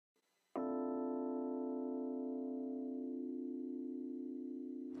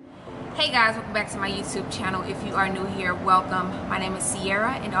Hey guys, welcome back to my YouTube channel. If you are new here, welcome. My name is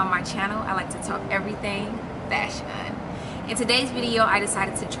Sierra, and on my channel I like to talk everything fashion. In today's video I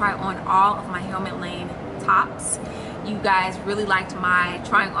decided to try on all of my Helmut Lang tops. You guys really liked my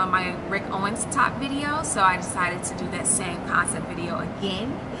trying on my Rick Owens top video, so I decided to do that same concept video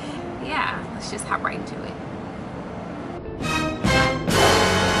again. Yeah, let's just hop right into it.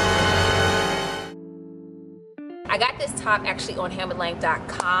 I got this top actually on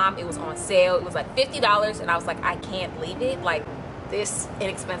helmutlang.com. It was on sale. It was like $50 and I was like, I can't believe it. Like, this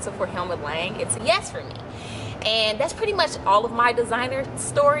inexpensive for Helmut Lang. It's a yes for me. And that's pretty much all of my designer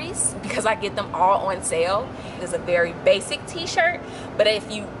stories because I get them all on sale. It's a very basic t-shirt, but if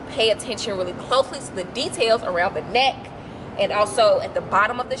you pay attention really closely to the details around the neck and also at the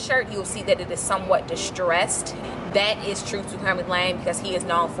bottom of the shirt, you'll see that it is somewhat distressed. That is true to Helmut Lang because he is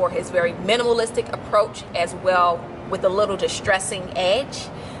known for his very minimalistic approach as well with a little distressing edge.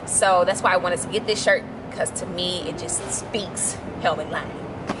 So that's why I wanted to get this shirt, because to me it just speaks Helmut Lang.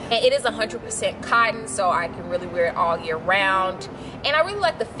 And it is 100% cotton, so I can really wear it all year round. And I really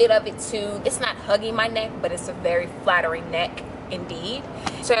like the fit of it too. It's not hugging my neck, but it's a very flattering neck indeed.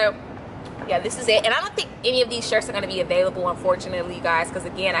 So yeah, this is it. And I don't think any of these shirts are going to be available, unfortunately, you guys, because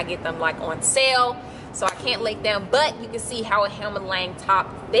again, I get them like on sale, so I can't link them. But you can see how a Helmut Lang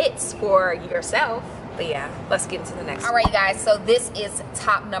top fits for yourself. But yeah, let's get into the next one. All right, you guys, so this is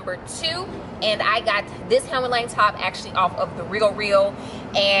top number 2, and I got this Helmut Lang top actually off of the Real,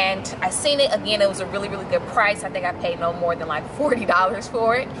 and I seen it again. It was a really good price. I think I paid no more than like $40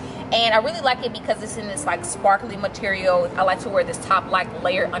 for it, and I really like it because it's in this like sparkly material. I like to wear this top like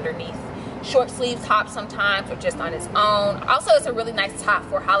layer underneath short sleeve top sometimes, or just on its own. Also, it's a really nice top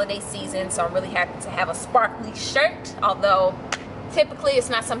for holiday season, so I'm really happy to have a sparkly shirt, although typically it's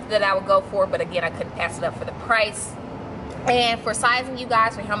not something that I would go for, but again, I couldn't pass it up for the price. And for sizing, you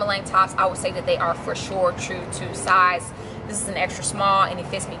guys, for Helmut Lang tops, I would say that they are for sure true to size. This is an extra small and it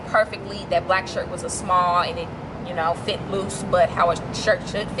fits me perfectly. That black shirt was a small and it, you know, fit loose, but how a shirt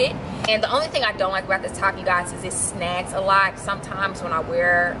should fit. And the only thing I don't like about this top, you guys, is it snags a lot. Sometimes when I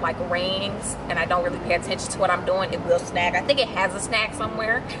wear like rings and I don't really pay attention to what I'm doing, it will snag. I think it has a snag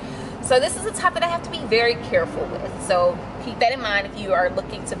somewhere. So this is a top that I have to be very careful with. So keep that in mind if you are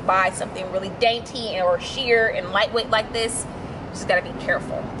looking to buy something really dainty or sheer and lightweight like this. You just gotta be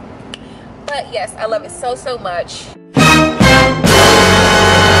careful. But yes, I love it so much.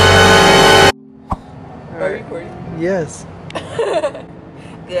 Are you recording? Yes.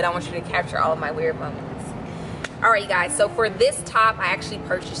 Good, I want you to capture all of my weird moments. Alright, you guys, so for this top, I actually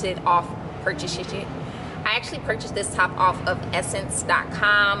purchased this top off of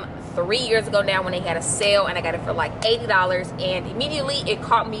essence.com 3 years ago now when they had a sale, and I got it for like $80, and immediately it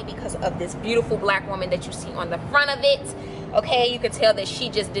caught me because of this beautiful black woman that you see on the front of it. Okay, you can tell that she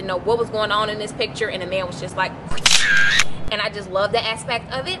just didn't know what was going on in this picture, and the man was just like, and I just love the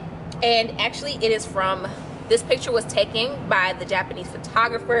aspect of it. And actually it is from, this picture was taken by the Japanese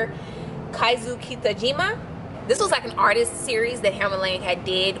photographer Kaizu Kitajima. This was like an artist series that Helmut Lang had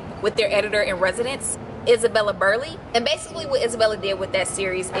did with their editor-in-residence, Isabella Burley. And basically what Isabella did with that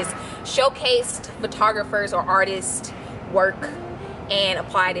series is showcased photographers or artists' work and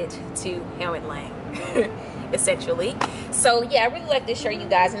applied it to Helmut Lang, essentially. So yeah, I really like this shirt, you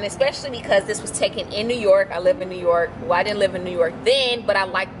guys, and especially because this was taken in New York. I live in New York. Well, I didn't live in New York then, but I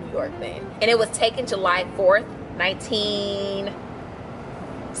liked New York then. And it was taken July 4th,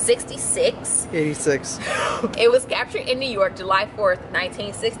 1966. 86. It was captured in New York July 4th,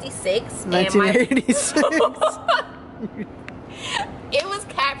 1966. 1986. It was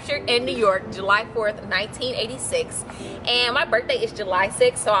captured in New York July 4th, 1986. And my birthday is July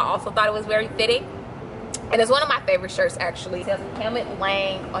 6th, so I also thought it was very fitting. And it's one of my favorite shirts, actually. It says Helmut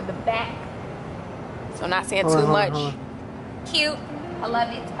Lang on the back, so I'm not saying too much. Cute. I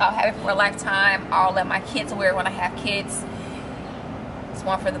love it. I'll have it for a lifetime. I'll let my kids wear it when I have kids. It's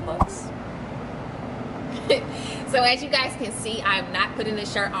one for the books. So as you guys can see, I'm not putting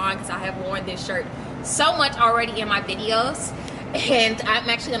this shirt on because I have worn this shirt so much already in my videos. And I'm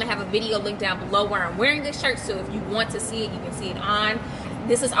actually going to have a video link down below where I'm wearing this shirt, so if you want to see it, you can see it on.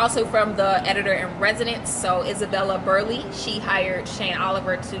 This is also from the editor-in-residence, so Isabella Burley. She hired Shane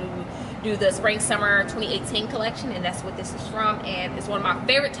Oliver to do the Spring-Summer 2018 collection, and that's what this is from. And it's one of my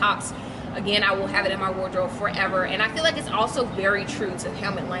favorite tops. Again, I will have it in my wardrobe forever. And I feel like it's also very true to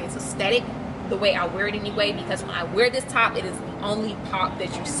Helmut Lang's aesthetic, the way I wear it anyway, because when I wear this top, it is the only pop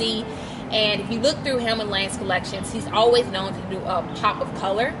that you see. And if you look through Helmut Lang's collections, he's always known to do a pop of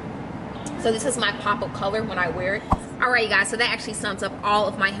color. So this is my pop of color when I wear it. Alright, you guys, so that actually sums up all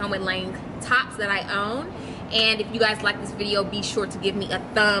of my Helmut Lang tops that I own. And if you guys like this video, be sure to give me a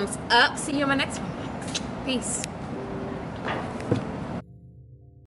thumbs up. See you in my next one. Peace.